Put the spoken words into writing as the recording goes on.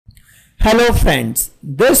Hello friends,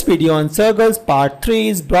 this video on circles part 3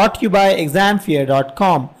 is brought to you by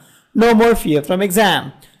examfear.com. No more fear from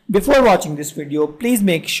exam. Before watching this video, please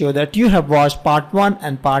make sure that you have watched part 1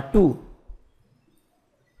 and part 2.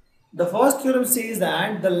 The first theorem says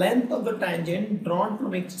that the length of the tangent drawn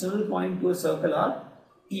from external point to a circle are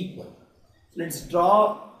equal. Let's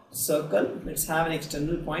draw a circle. Let's have an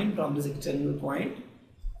external point. From this external point,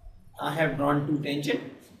 I have drawn two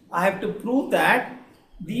tangents. I have to prove that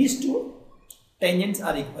these two tangents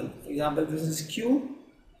are equal. For example, this is Q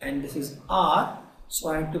and this is R. So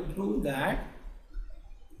I have to prove that,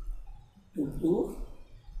 PQ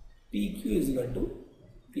is equal to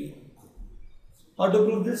P. How to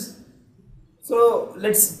prove this? So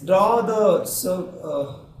let's draw the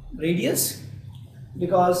radius,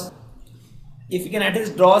 because if we can at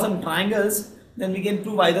least draw some triangles, then we can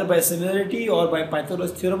prove either by similarity or by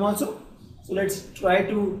Pythagoras theorem also. So let's try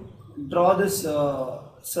to draw this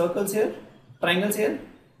circles here, triangles here.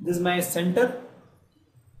 This is my center,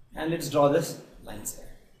 and let's draw this lines here.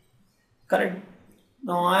 Correct.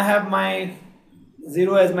 Now I have my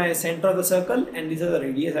 0 as my center of the circle, and these are the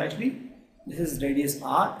radius actually. This is radius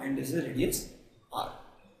R and this is radius R.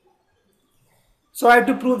 So I have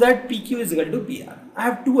to prove that PQ is equal to PR. I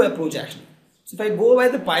have two approaches actually. So if I go by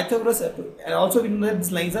the Pythagoras approach, and also we know that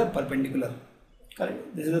these lines are perpendicular.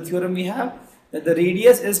 Correct. This is the theorem we have, that the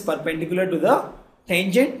radius is perpendicular to the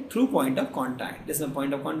tangent through point of contact. This is the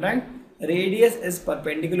point of contact. Radius is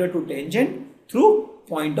perpendicular to tangent through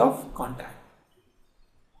point of contact.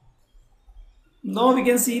 Now we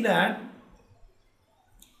can see that,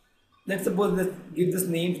 let's suppose let's give this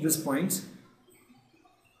name to this points.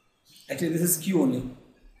 Actually this is Q only.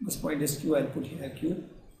 This point is Q, I'll put here Q,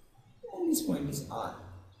 and this point is R.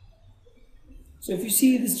 So if you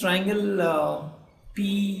see this triangle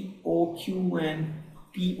POQ and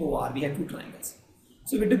POR, we have two triangles.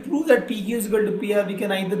 So to prove that PQ is equal to PR, we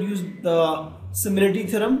can either use the similarity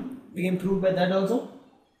theorem, we can prove by that also,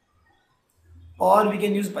 or we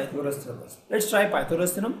can use Pythagoras theorem. Let's try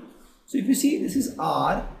Pythagoras theorem. So if you see, this is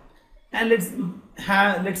R, and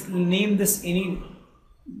let's name this any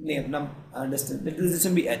name, distance. Let this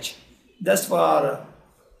distance be H, just for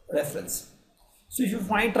reference. So if you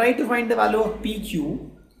try to find the value of PQ,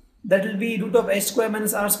 that will be root of H square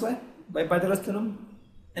minus R square by Pythagoras theorem,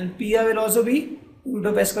 and PR will also be root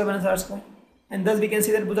of H square minus R square, and thus we can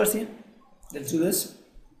see that both are same. Let's do this.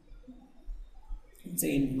 Let's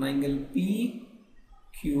say in triangle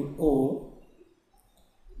PQO,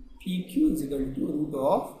 PQ is equal to root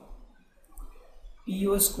of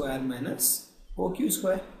PO square minus OQ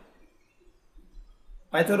square.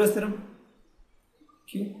 Pythagoras theorem,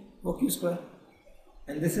 OQ square,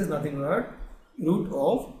 and this is nothing but root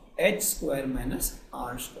of H square minus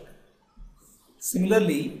R square.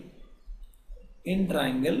 Similarly, in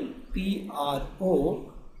triangle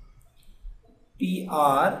PRO,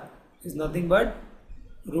 PR is nothing but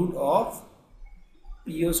root of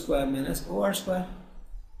PO square minus OR square,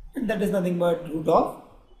 and that is nothing but root of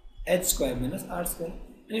H square minus R square.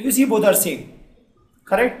 And if you see, both are same,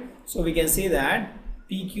 correct? So we can say that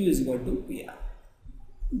PQ is equal to PR.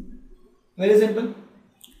 Very simple.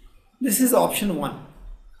 This is option 1,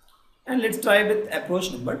 and let's try with approach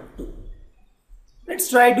number 2. Let's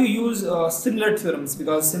try to use similar theorems,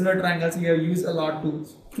 because similar triangles we have used a lot to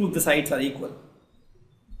prove the sides are equal.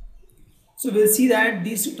 So we'll see that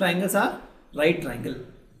these two triangles are right triangle,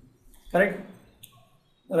 correct?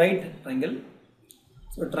 Right triangle.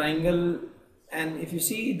 So triangle, and if you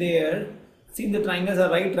see there, see the triangles are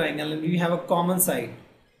right triangle, and we have a common side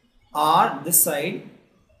R, this side,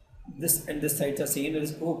 this and this sides are same. That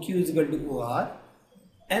is OQ is equal to OR,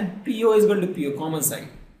 and PO is equal to PO, common side,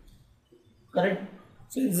 correct?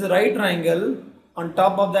 So this is a right triangle. On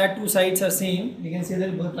top of that, two sides are same. We can say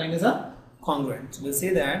that both triangles are congruent. So we'll say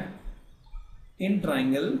that in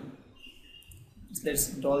triangle, let's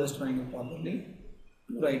draw this triangle properly.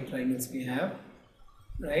 Two right triangles we have,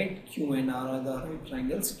 right? Q and R are the right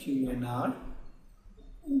triangles. Q and R.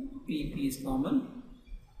 PP is common.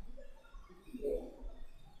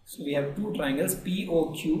 So we have two triangles,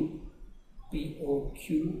 POQ,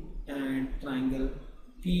 and triangle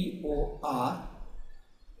POR,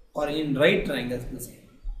 or in right triangles,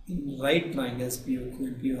 in right triangles POQ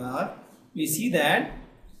and POR, we see that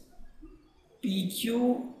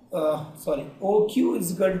OQ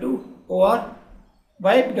is equal to OR.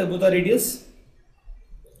 Why? Because both are radius,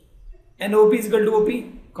 and OP is equal to OP,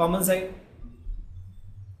 common side.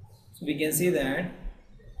 So we can say that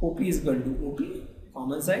OP is equal to OP,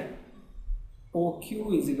 common side.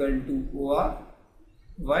 OQ is equal to OR,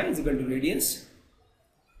 Y is equal to radius.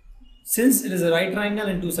 Since it is a right triangle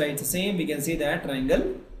and two sides the same, we can say that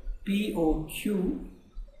triangle POQ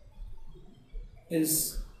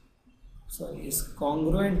is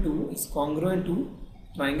congruent to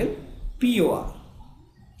triangle POR.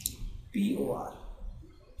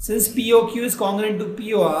 Since POQ is congruent to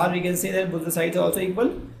POR, we can say that both the sides are also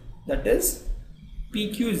equal. That is,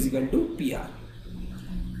 PQ is equal to PR.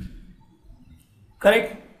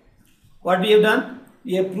 Correct? What we have done?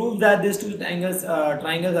 We have proved that these two triangles are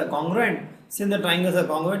congruent. Since the triangles are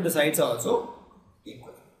congruent, the sides are also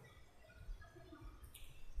equal.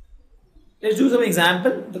 Let's do some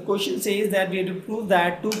example. The question says that we have to prove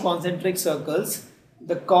that two concentric circles,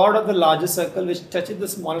 the chord of the larger circle which touches the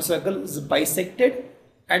smaller circle is bisected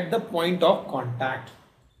at the point of contact.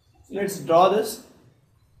 So let's draw this.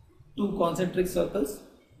 Two concentric circles.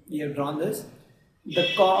 We have drawn this. The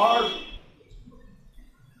chord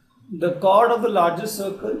of the larger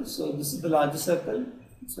circle. So this is the larger circle.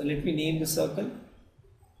 So let me name the circle.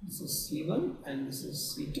 This is C1 and this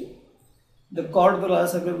is C2. The chord of the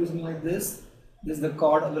larger circle will be something like this. This is the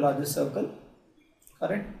chord of the larger circle.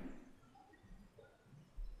 Correct?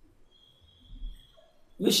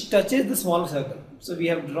 Which touches the smaller circle. So we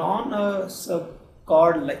have drawn a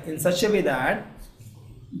chord in such a way that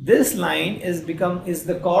this line is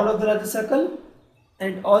the chord of the larger circle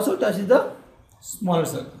and it also touches the smaller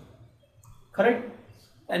circle. Correct?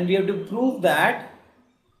 And we have to prove that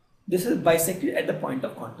this is bisected at the point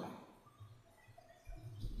of contact.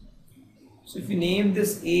 So if you name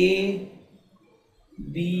this A,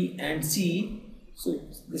 B and C, so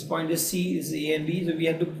this point is C, this is A and B, so we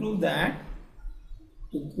have to prove that,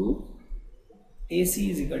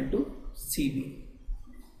 AC is equal to CB.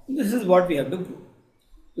 This is what we have to prove.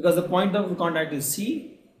 Because the point of contact is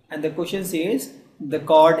C and the question says the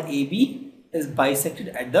chord AB is bisected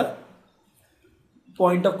at the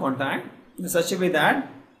point of contact in such a way that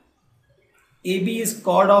AB is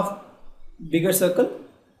chord of bigger circle.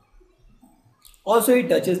 Also it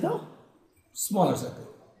touches the smaller circle.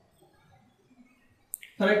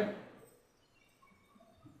 Correct?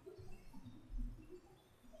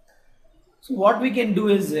 So what we can do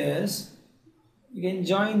is this, we can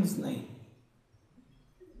join this line.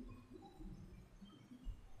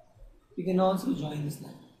 We can also join this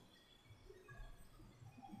line.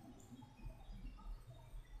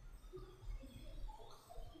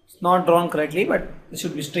 It's not drawn correctly, but it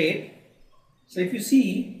should be straight. So if you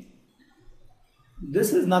see,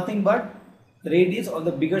 this is nothing but the radius of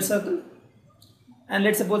the bigger circle, and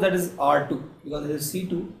let's suppose that is R2 because it is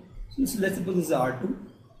C2. So let's suppose this is R2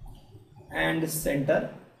 and this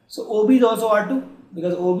center. So OB is also R2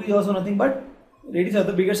 because OB is also nothing but radius of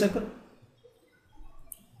the bigger circle.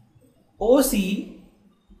 OC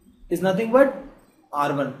is nothing but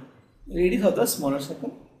R1, radius of the smaller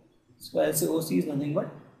circle. So I'll say OC is nothing but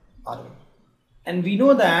R1. And we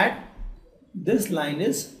know that this line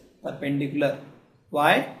is perpendicular.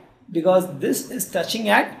 Why? Because this is touching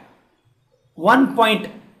at one point.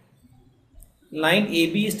 Line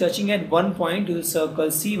AB is touching at one point to the circle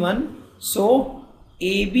C1. So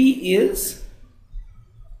AB is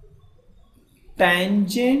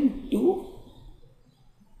tangent to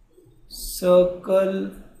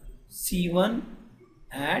circle C1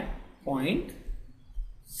 at point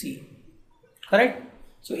C. Correct?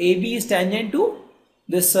 So AB is tangent to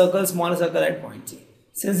this circle, smaller circle at point C.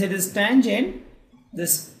 Since it is tangent,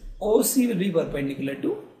 this OC will be perpendicular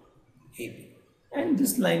to AB. And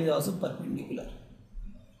this line is also perpendicular.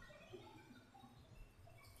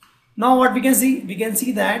 Now what we can see? We can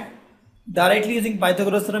see that directly using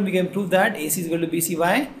Pythagoras theorem we can prove that AC is equal to BC.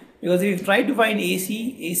 Why? Because if you try to find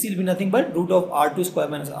AC will be nothing but root of R2 square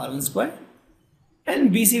minus R1 square.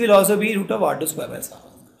 And BC will also be root of R2 square minus R1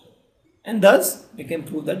 square. And thus we can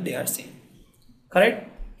prove that they are same. Correct?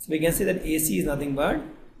 So we can say that AC is nothing but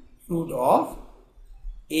root of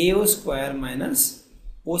AO square minus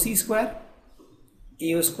OC square.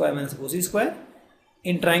 AO square minus OC square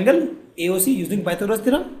in triangle AOC using Pythagoras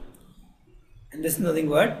theorem. And this is nothing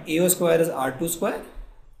but AO square is R2 square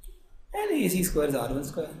and AC square is R1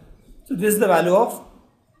 square. So this is the value of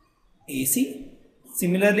AC.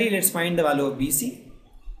 Similarly, let's find the value of BC.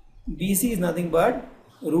 BC is nothing but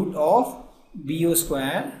root of BO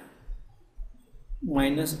square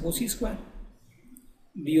minus OC square.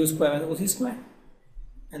 BO square minus OC square.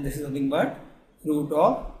 And this is nothing but root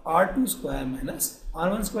of R2 square minus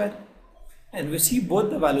R1 square. And we see both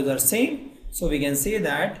the values are same. So we can say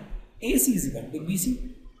that AC is equal to BC.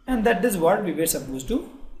 And that is what we were supposed to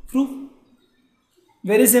prove.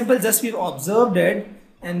 Very simple, just we've observed it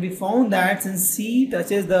and we found that since C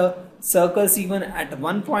touches the circle C1 at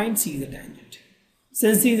one point, C is a tangent.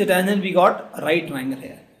 Since C is a tangent, we got a right triangle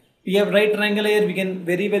here. We have right triangle here, we can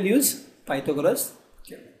very well use Pythagoras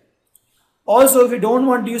theorem. Also, if we don't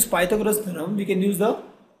want to use Pythagoras theorem, we can use the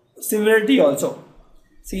similarity also.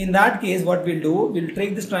 See, in that case, what we'll do, we'll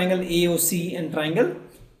take this triangle AOC and triangle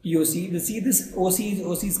POC. We'll see this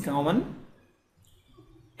OC is common,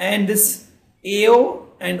 and this AO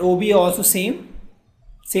and OB are also same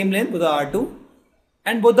length, both are R2,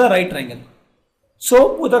 and both are right triangle.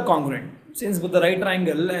 So both are congruent. Since both are right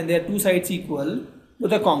triangle and their two sides equal,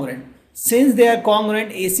 both are congruent. Since they are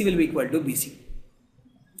congruent, AC will be equal to BC.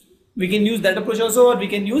 We can use that approach also, or we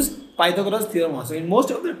can use Pythagoras theorem also. In most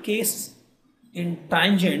of the case in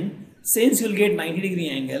tangent, since you will get 90-degree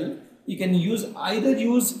angle, you can either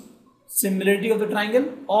use similarity of the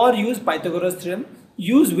triangle or use Pythagoras theorem.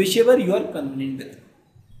 Use whichever you are convenient with.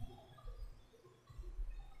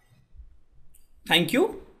 Thank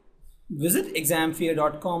you. Visit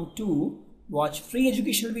examfear.com to watch free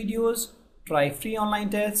educational videos, try free online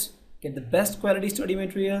tests, get the best quality study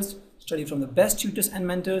materials, study from the best tutors and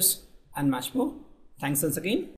mentors, and much more. Thanks once again.